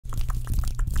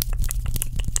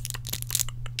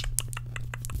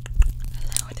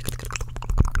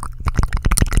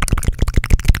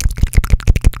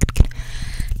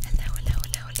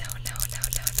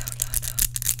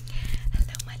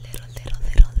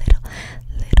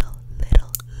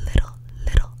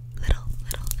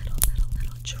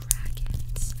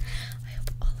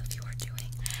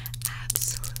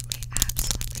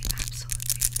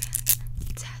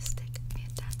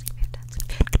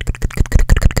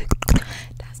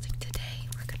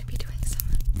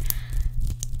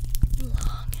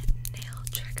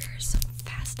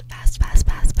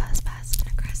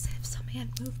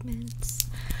hand movements,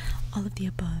 all of the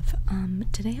above.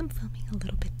 Today I'm filming a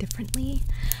little bit differently.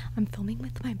 I'm filming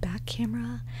with my back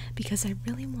camera because I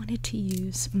really wanted to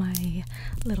use my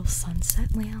little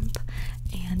sunset lamp,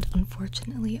 and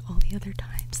unfortunately all the other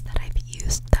times that I've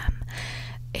used them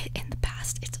in the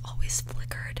past, it's always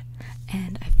flickered,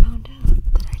 and I found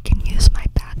out that I can use my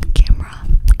back camera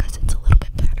because it's a little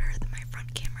bit better than my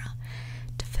front camera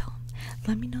to film.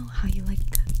 Let me know how you like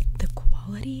the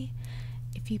quality.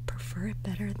 If you prefer it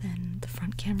better than the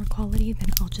front camera quality, then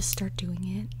I'll just start doing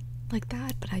it like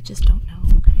that, but I just don't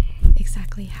know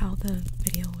exactly how the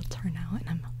video will turn out, and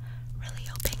I'm really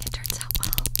hoping it turns out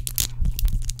well.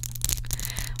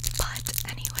 But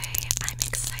anyway, I'm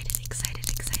excited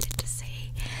to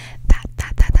say that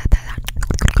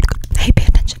hey, pay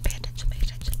attention,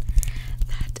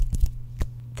 that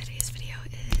today's video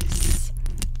is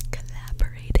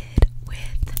collaborated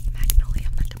with Magnolia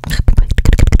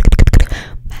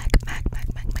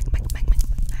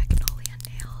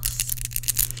Nails.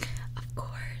 Of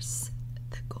course,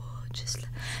 the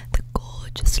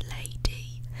gorgeous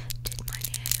lady did my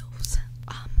nails.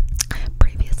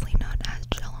 Previously known as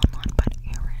Jill Online, but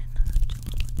Erin,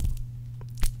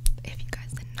 if you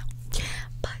guys didn't know.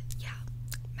 But yeah,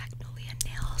 Magnolia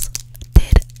Nails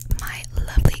did my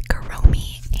lovely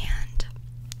Karomi and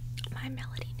my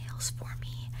Melody nails for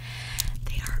me.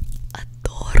 They are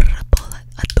adorable.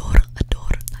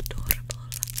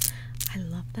 I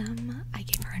love them. I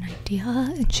gave her an idea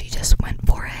and she just went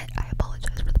for it. I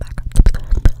apologize for the background noise.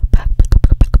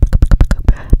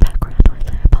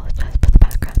 I apologize for the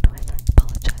background noise.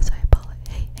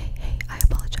 I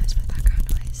apologize for the background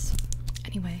noise.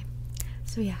 Anyway,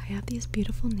 so yeah, I have these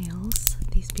beautiful nails.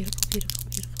 These beautiful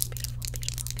nails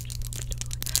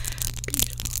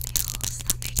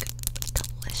that make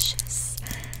delicious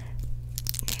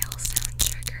nail sound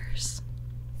triggers.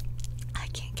 I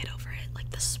can't get over it. Like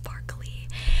the sparkly,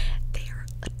 they are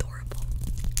adorable.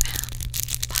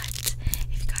 But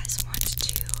if you guys want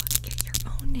to get your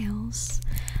own nails,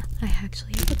 I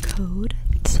actually have a code.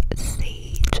 It's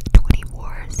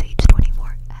Sage24,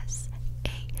 Sage24,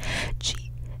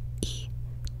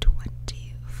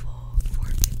 SAGE24 for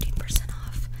 15%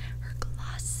 off her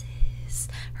glosses,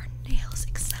 her nails,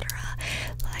 etc.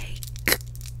 Like,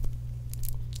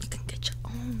 you can get your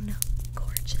own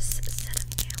gorgeous set of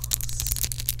nails.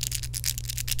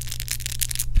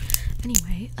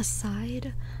 Anyway,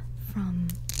 aside from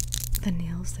the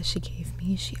nails that she gave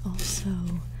me, she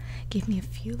also gave me a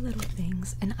few little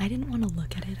things, and I didn't want to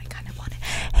look at it. I kind of wanted,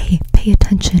 hey, pay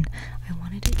attention. I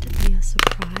wanted it to be a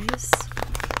surprise.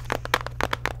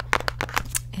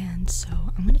 And so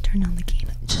I'm gonna turn down the gain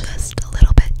just a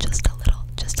little bit, just a little.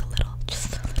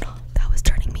 That was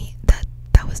turning me, that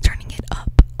was turning it up.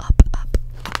 I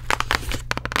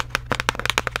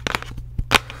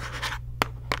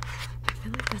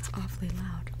feel like that's awfully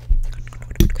loud.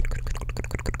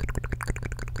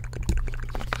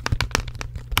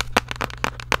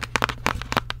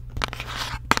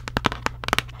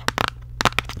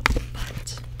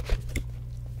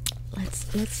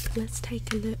 But let's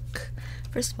take a look.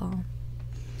 First of all,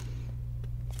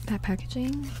 that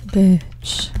packaging,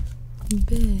 bitch.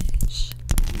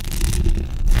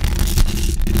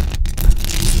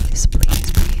 Please,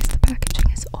 the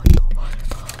packaging is adorable.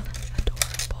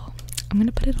 I'm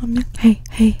gonna put it on there. Hey,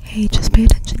 just pay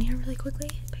attention here really quickly.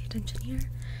 Pay attention here.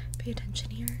 Pay attention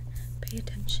here. Pay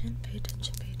attention here. Pay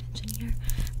attention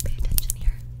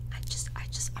here.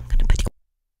 I'm gonna put you.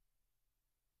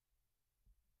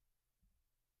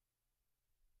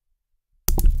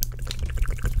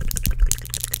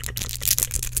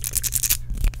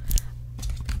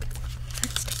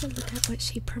 Let's take a look at what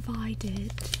she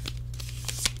provided.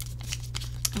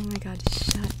 Oh my god,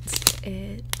 shut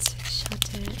it.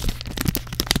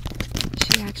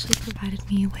 She actually provided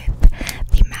me with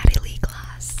the Maddie Lee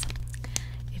glass.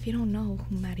 If you don't know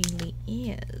who Maddie Lee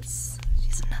is,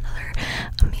 she's another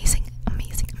amazing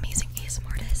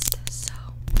ASMR artist. So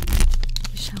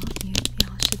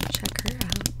y'all should check her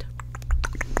out.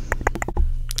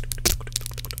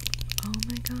 Oh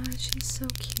my god, she's so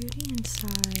cutie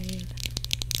inside.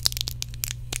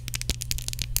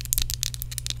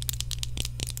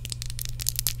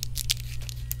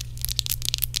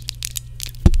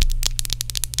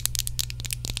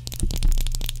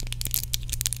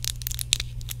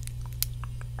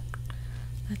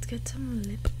 Let's get some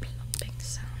lip plumping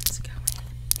sounds going.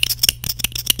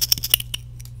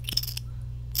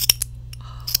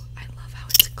 Oh, I love how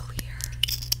it's clear.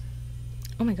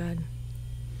 Oh my god.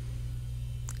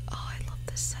 Oh, I love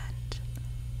the scent.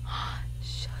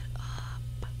 Shut up.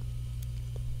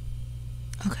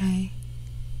 Okay,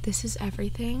 this is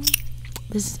everything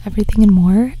This is everything and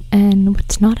more, and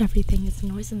what's not everything is the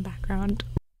noise in the background.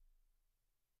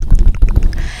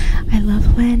 I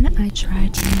love when I try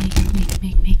to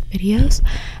make videos,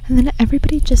 and then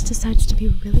everybody just decides to be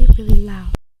really, really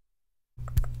loud.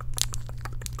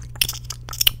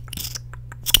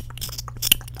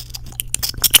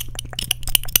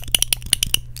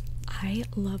 I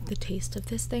love the taste of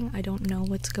this thing. I don't know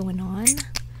what's going on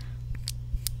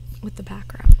with the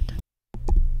background.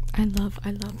 I love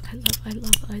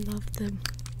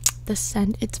the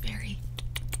scent. It's very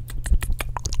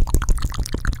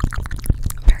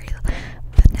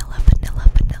vanilla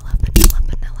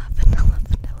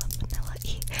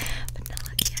E.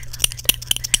 Vanilla E.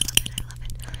 I love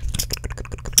it.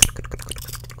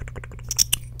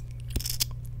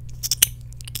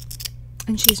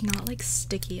 And she's not like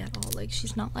sticky at all. Like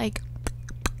she's not like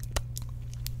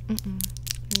no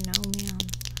ma'am.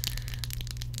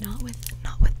 Not with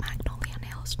Magnolia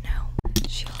Nails, no.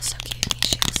 She also gave me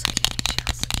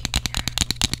her.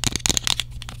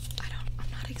 I'm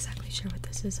not exactly sure what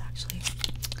this is actually.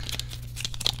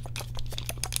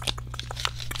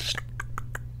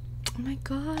 Oh my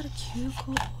god, a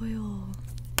cuticle oil.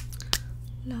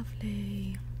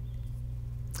 Lovely.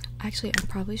 Actually, I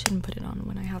probably shouldn't put it on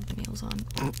when I have the nails on.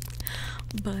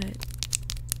 But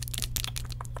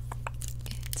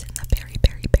it's in the berry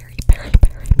flavor.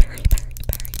 Berry.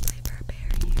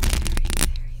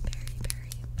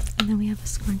 And then we have a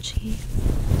scrunchie.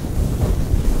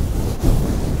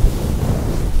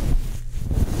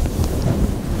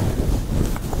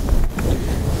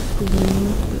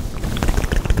 Glue.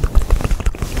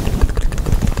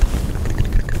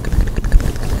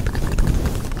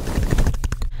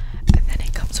 And then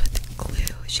it comes with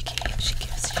glue. She gives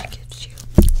you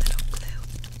little glue.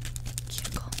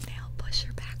 Cuticle nail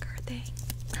pusher backer thing.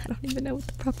 I don't even know what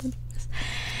the proper name is.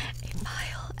 A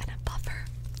file and a buffer.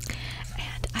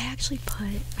 And I actually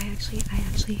put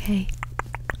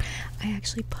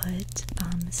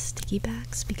sticky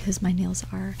backs because my nails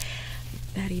are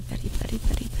very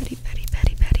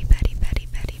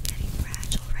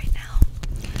fragile right now.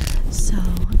 So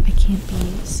I can't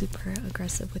be super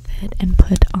aggressive with it and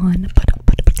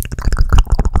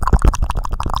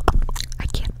I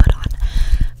can't put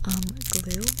on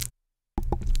glue.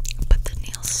 But the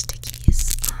nail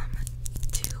stickies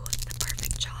do the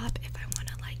perfect job if I want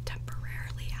to like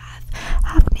temporarily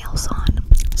have nails on.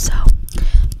 So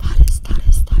that is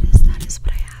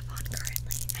what I have on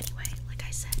currently. Anyway, like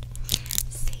I said,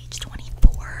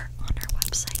 Sage24 on our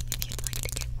website if you'd like to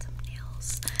get some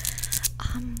nails.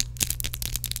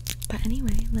 But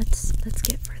anyway, let's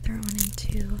get further on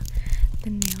into the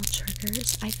nail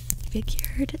triggers. I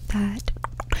figured that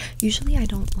usually I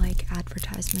don't like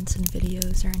advertisements and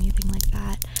videos or anything like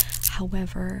that.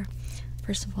 However,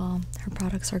 first of all, her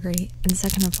products are great, and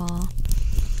second of all,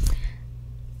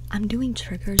 I'm doing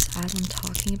triggers as I'm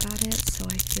talking about it, so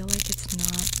I feel like it's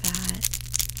not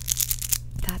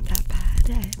that bad.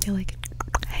 I feel like,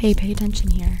 hey, pay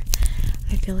attention here.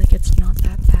 I feel like it's not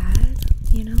that bad,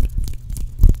 you know?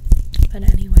 But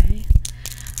anyway,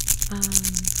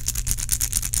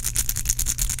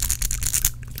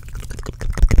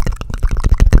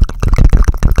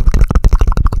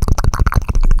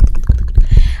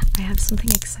 I have something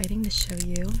exciting to show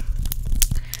you.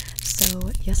 So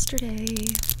yesterday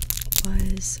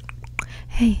was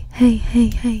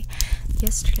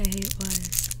yesterday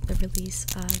was the release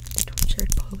of the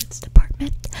Tortured Poets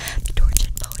Department. And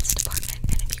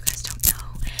if you guys don't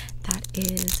know, that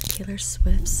is Taylor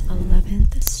Swift's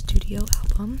 11th studio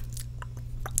album.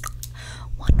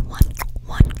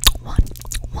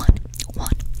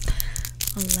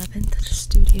 11th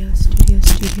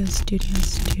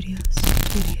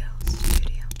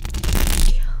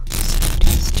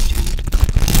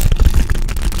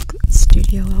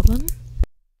studio album.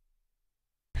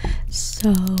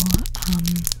 So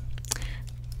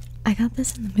I got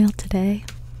this in the mail today.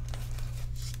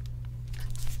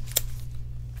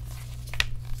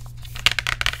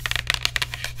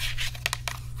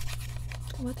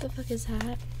 What the fuck is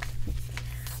that?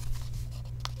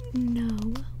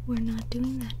 No, we're not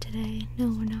doing that today. No,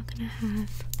 we're not gonna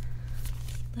have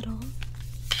little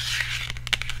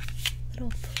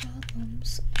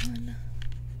problems on. There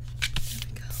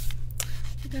we go.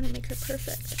 We're gonna make her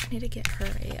perfect. I need to get her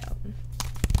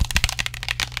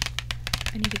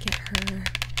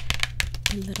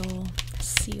a little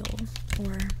seal,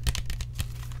 or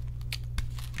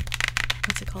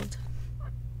what's it called?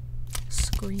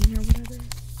 Screen or whatever.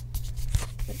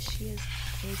 But she is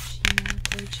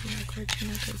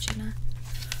Gorgina.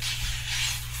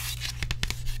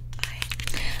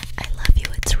 I love you,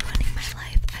 it's ruining my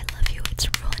life. I love you, it's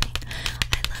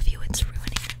ruining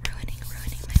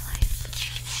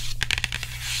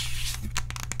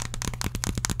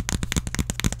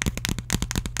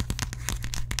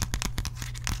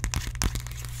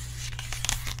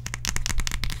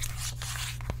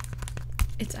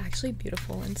It's actually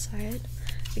beautiful inside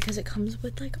because it comes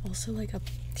with like also like a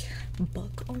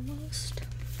book almost.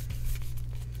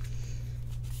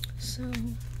 So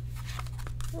I'm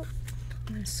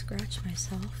gonna scratch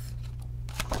myself.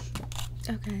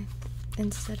 Okay,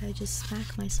 instead I just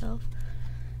smack myself,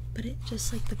 but it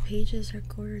just like the pages are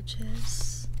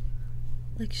gorgeous.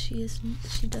 Like she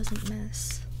doesn't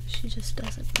miss. She just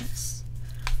doesn't miss.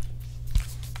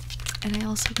 And I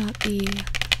also got the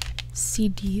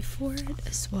CD for it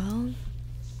as well,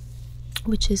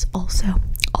 which is also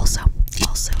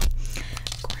gorgeous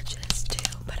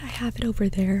too. But I have it over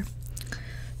there,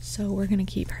 so we're gonna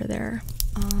keep her there.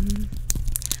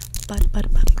 But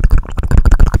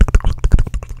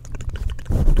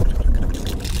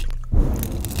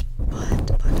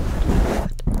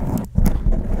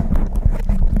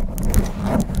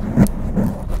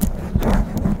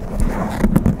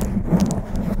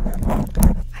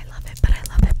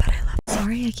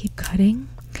sorry, I keep cutting.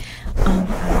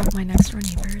 My next door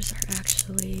neighbors are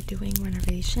actually doing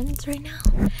renovations right now,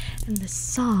 and the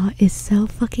saw is so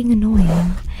fucking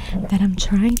annoying that I'm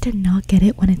trying to not get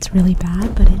it when it's really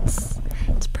bad, but it's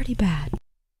pretty bad.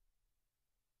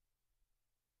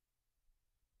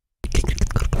 So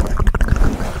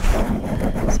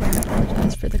I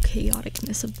apologize for the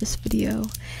chaoticness of this video.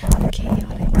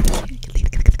 Chaoticness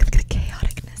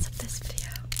of this video.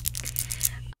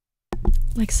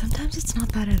 Like sometimes it's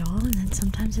not bad at all, and then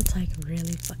sometimes it's like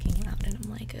really fucking loud, and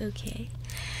I'm like, okay,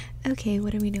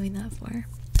 what are we doing that for?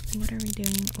 What are we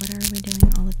doing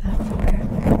all of that for?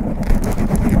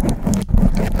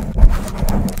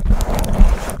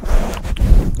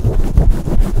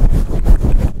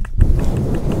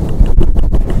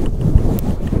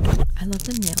 I love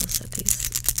the nails that these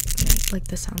make, like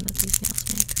the sound that these nails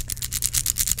make.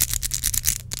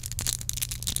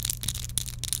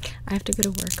 I have to go to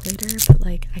work later, but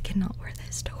like I cannot wear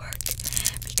this to work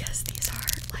because these are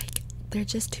like, they're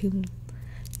just too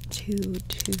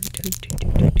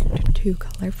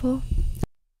colorful.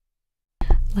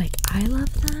 Like I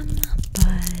love them,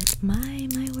 but my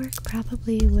work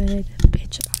probably would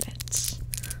bitch about it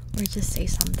or just say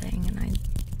something, and I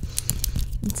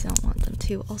don't want them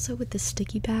to. Also with the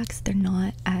sticky backs, they're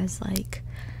not as like,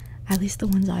 at least the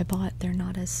ones I bought, they're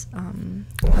not as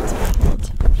what's it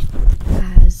called,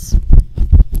 as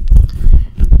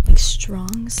like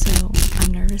strong, so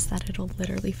I'm nervous that it'll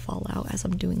literally fall out as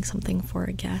I'm doing something for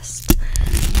a guest,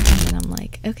 and then I'm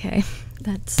like, okay,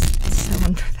 that's so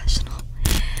unprofessional.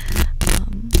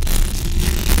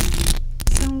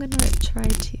 So I'm gonna try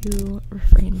to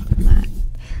refrain from that,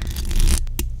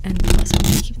 and plus I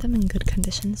want to keep them in good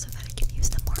condition so that I can use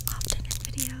them more often in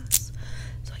videos,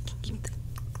 so I can keep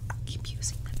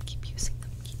using them.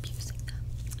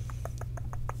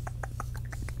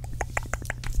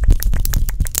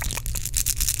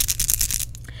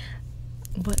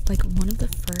 But like one of the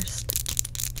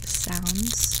first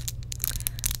sounds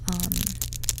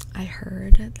I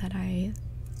heard that I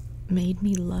made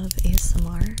me love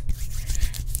ASMR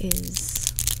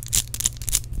is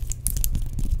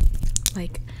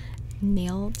like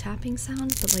nail tapping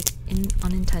sounds, but like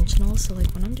unintentional. So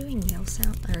like when I'm doing nail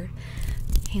sound or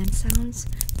hand sounds,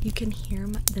 you can hear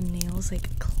the nails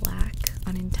like clack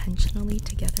unintentionally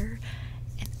together,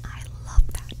 and I love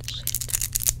that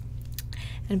shit.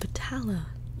 And Batala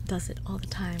does it all the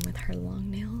time with her long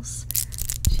nails.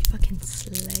 She fucking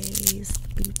slays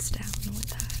the boots down with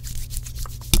that.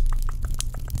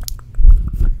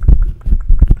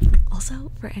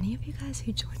 Also, for any of you guys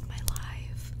who joined my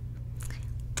live,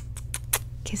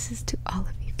 kisses to all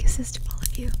of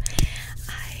you.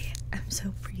 I am so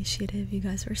appreciative. You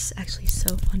guys were actually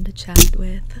so fun to chat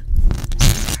with. I'm so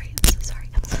sorry.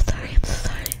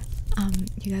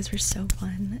 You guys were so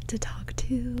fun to talk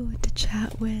to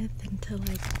chat with, and to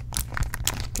like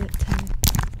get to,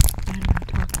 I don't know,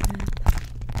 talk with.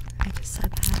 I just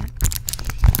said that,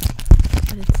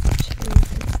 but it's the truth.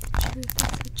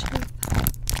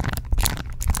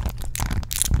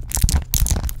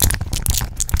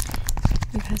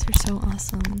 You guys are so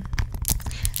awesome.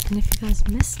 And if you guys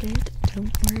missed it,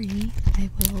 don't worry, I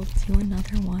will do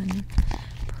another one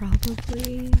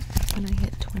probably when I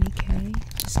hit 20k,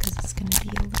 just because it's going to be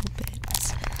a little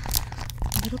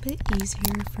bit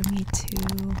easier for me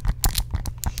to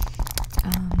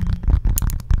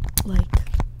like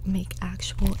make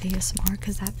actual ASMR,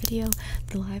 because that video,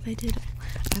 the live I did,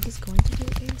 I was going to do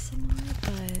ASMR,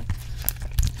 but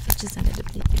it just ended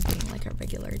up being like a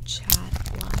regular chat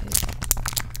live.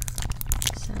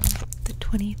 So the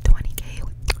 20k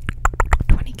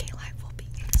live will be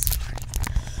ASMR,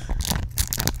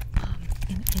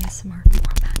 in ASMR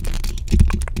format.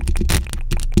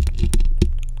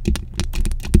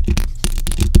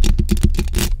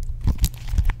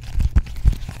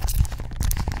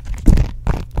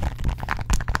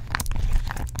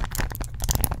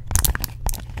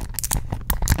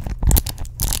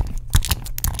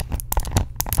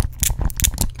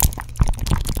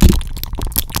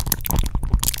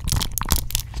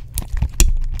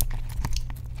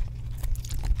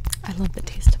 I love the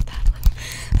taste of that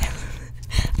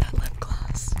that lip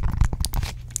gloss.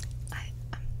 I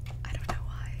don't know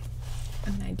why.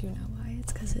 I mean, I do know why.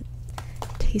 It's because it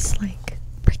tastes like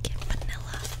freaking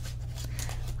vanilla.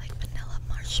 Like vanilla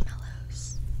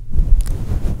marshmallows.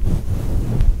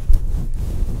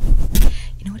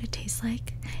 You know what it tastes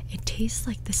like? It tastes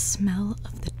like the smell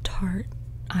of the Tarte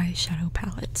eyeshadow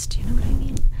palettes. Do you know what I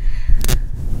mean?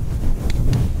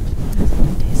 That's what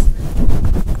it tastes like.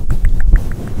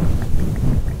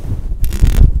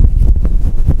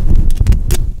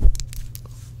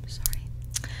 Sorry.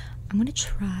 I'm gonna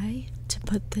try to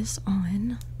put this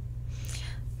on,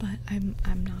 but I'm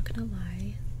not gonna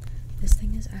lie. This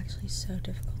thing is actually so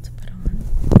difficult to put on.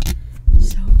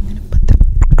 So I'm gonna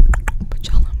put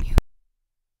y'all on mute.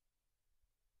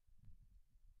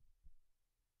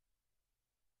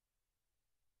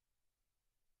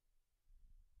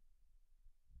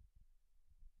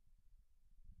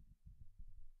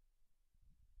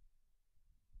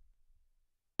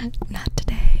 Not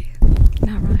today.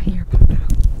 Not right here, Papa.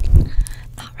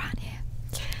 Not right here.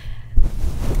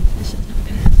 This is not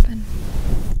gonna happen.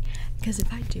 Because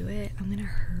if I do it, I'm gonna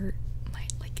hurt my,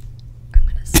 like, I'm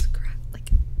gonna scratch,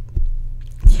 like,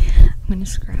 I'm gonna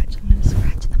scratch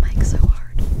the mic so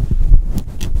hard.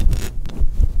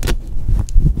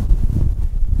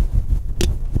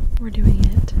 We're doing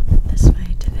it this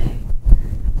way today.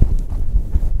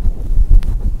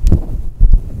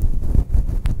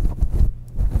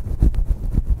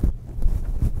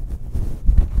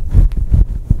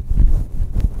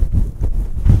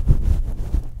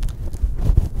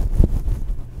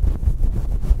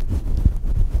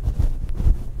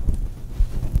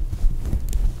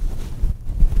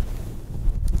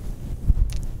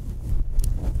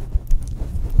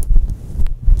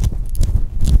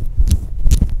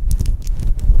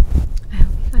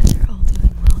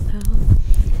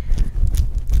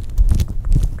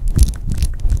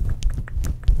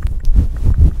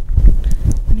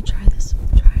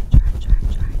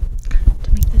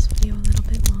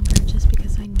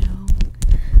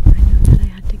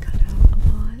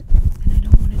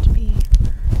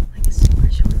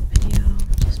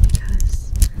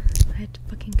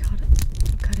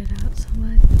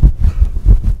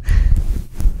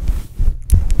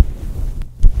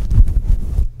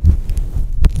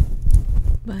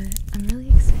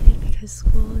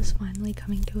 School is finally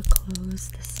coming to a close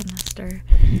this semester,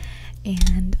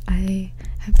 and I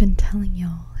have been telling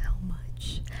y'all how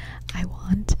much I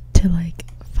want to, like,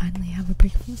 finally have a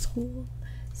break from school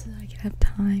so that I can have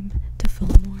time to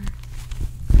film more.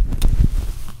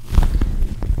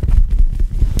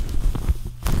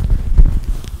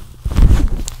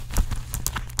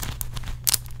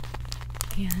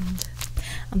 And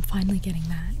I'm finally getting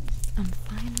that. I'm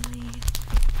finally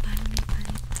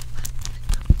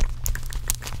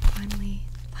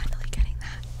getting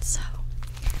that. So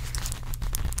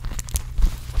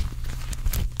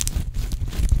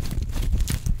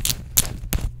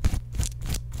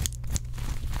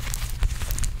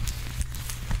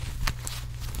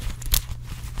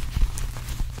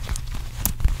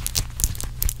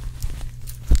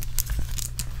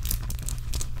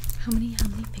how many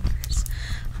fingers?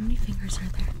 How many fingers are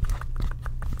there?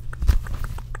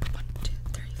 1, 2,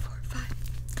 3, 4, 5.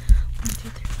 1, 2, 3, 4, 5. 1, 2,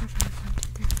 3, 4, 5. 1,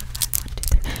 2, 3.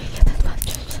 Yeah, that's one.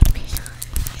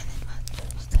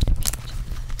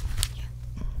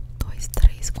 Dos,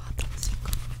 tres, cuatro,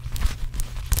 cinco.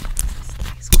 Dos,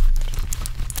 tres, cuatro.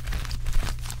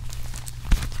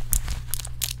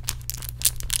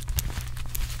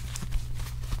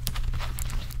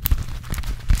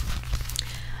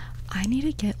 I need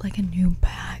to get, like, a new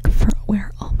bag for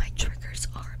where all my triggers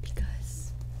are,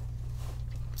 because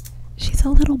she's a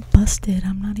little busted.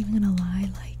 I'm not even gonna lie.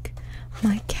 Like,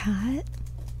 my cat,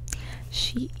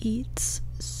 she eats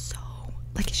so,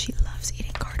 like, she loves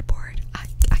eating cardboard. I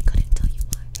couldn't tell you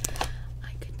why.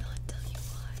 I could not tell you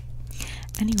why.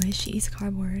 Anyway, she eats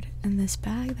cardboard, and this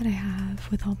bag that I have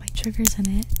with all my triggers in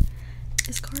it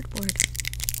is cardboard.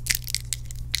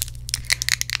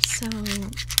 So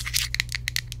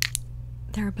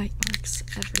there are bite marks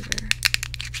everywhere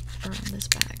around this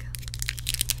bag.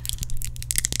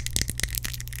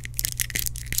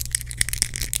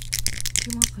 Do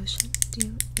you want lotion?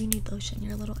 You need lotion?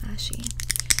 You're a little ashy.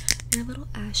 You're a little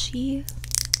ashy.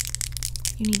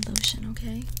 You need lotion,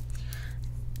 okay?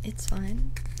 It's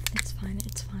fine. It's fine.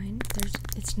 It's fine.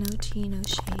 It's no tea, no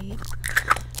shade.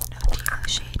 No tea, no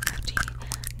shade, no tea.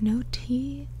 No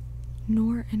tea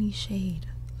nor any shade.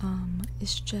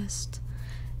 It's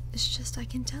just I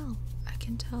can tell.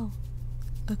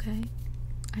 Okay?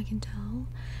 I can tell.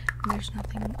 There's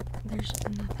nothing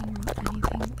wrong,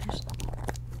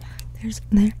 anything. there's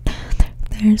nothing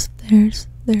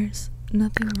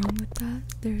wrong with that.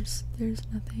 There's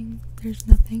nothing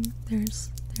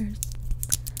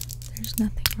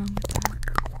wrong with that.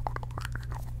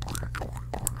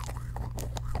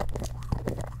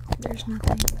 There's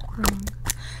nothing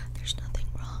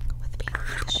wrong with being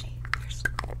fishy.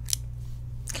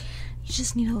 You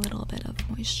just need a little bit of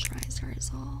moisturizer is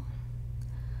all.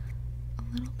 A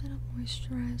little bit of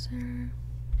moisturizer.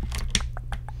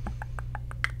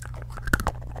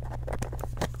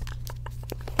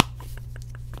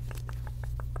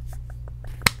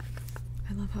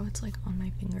 I love how it's like on my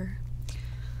fingernail.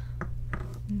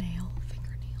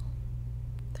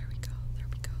 There we go.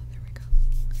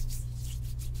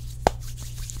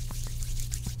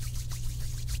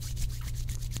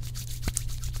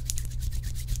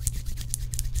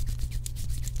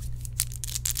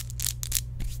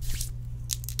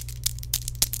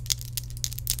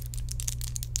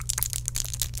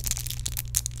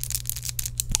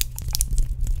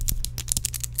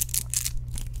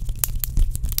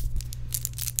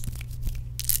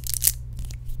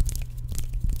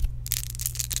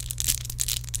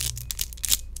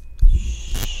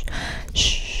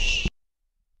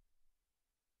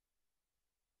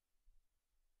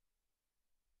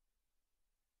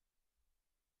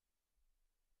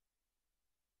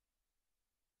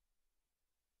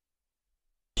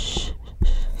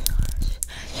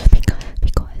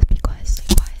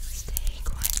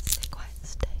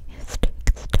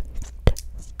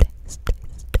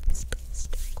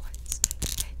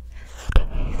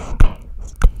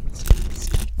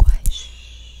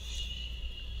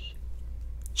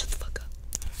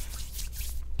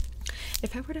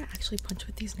 If I were to actually punch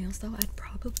with these nails though, I'd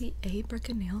probably A, break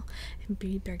a nail, and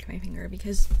B, break my finger,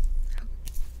 because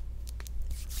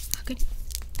how could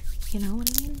you know what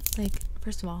I mean? Like,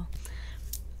 first of all,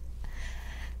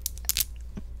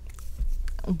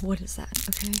 what is that,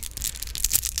 okay?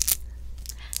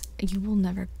 You will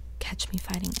never catch me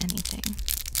fighting anything.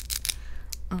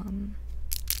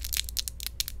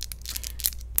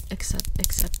 Except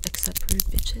rude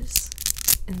bitches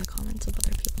in the comments of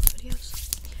other people's videos.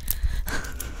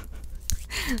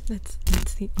 That's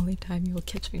the only time you will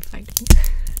catch me fighting.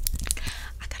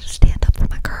 I gotta stand up for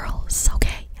my girls,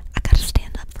 okay? I gotta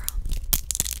stand up for them.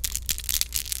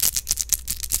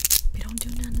 We don't do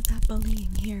none of that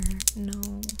bullying here.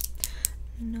 No.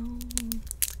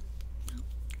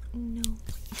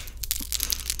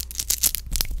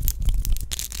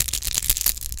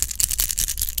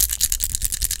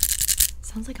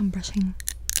 Sounds like I'm brushing.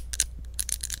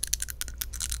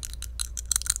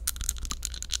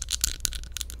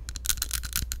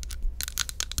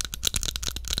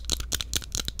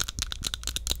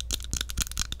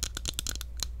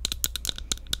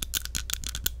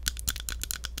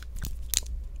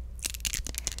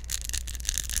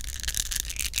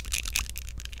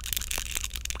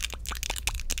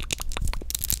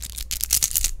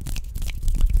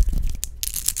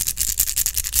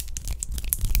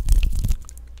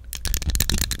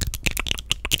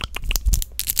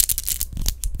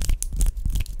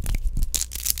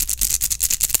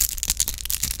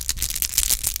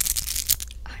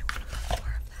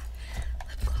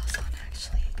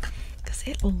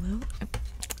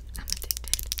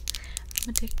 I'm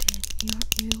addicted. You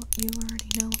already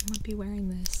know I'm gonna be wearing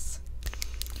this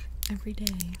every day.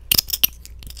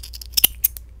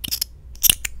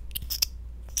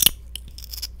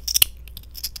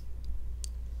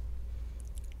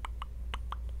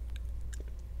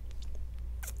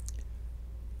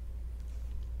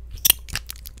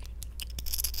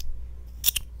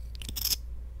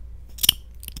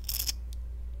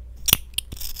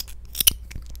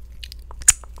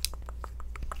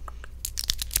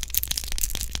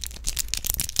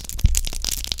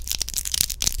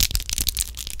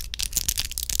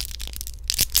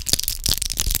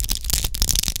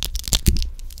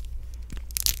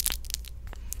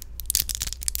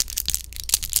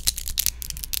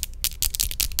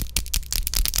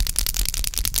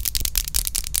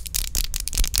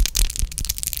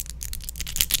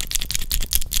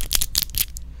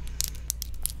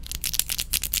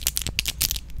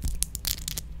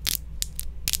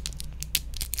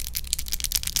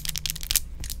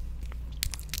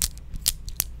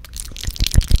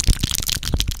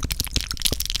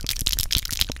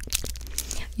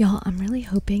 Y'all, I'm really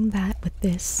hoping that with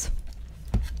this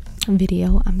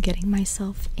video, I'm getting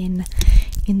myself in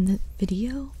the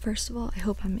video. First of all, I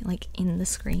hope I'm like in the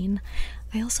screen.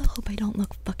 I also hope I don't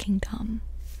look fucking dumb.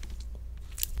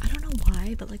 I don't know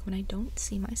why, but like when I don't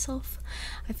see myself,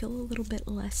 I feel a little bit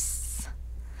less,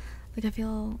 like I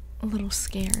feel a little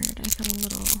scared. I feel a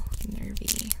little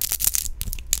nervy.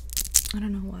 I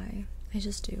don't know why. I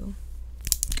just do.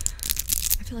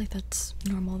 I feel like that's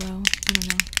normal though. I don't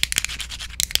know.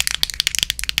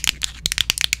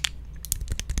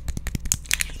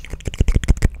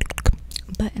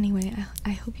 But anyway,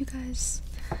 I hope you guys,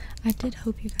 I did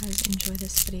hope you guys enjoy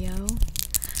this video.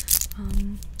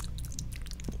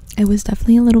 It was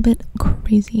definitely a little bit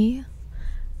crazy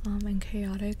and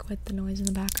chaotic with the noise in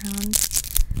the background.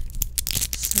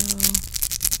 So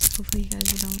hopefully you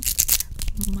guys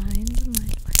don't mind.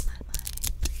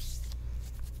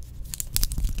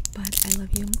 But I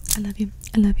love you. I love you.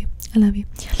 I love you. I love you.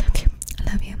 I love you.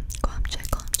 I love you. Go home, check.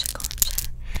 Go home, check. Go home, check.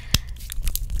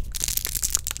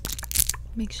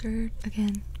 Make sure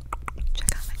again, check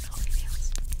out Magnolia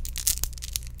Nails.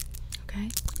 Okay?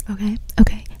 Okay?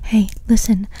 Okay. Hey,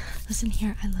 listen. Listen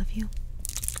here. I love you.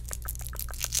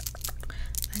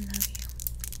 I love you.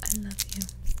 I love you.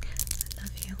 I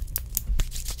love you.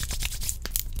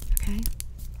 Okay?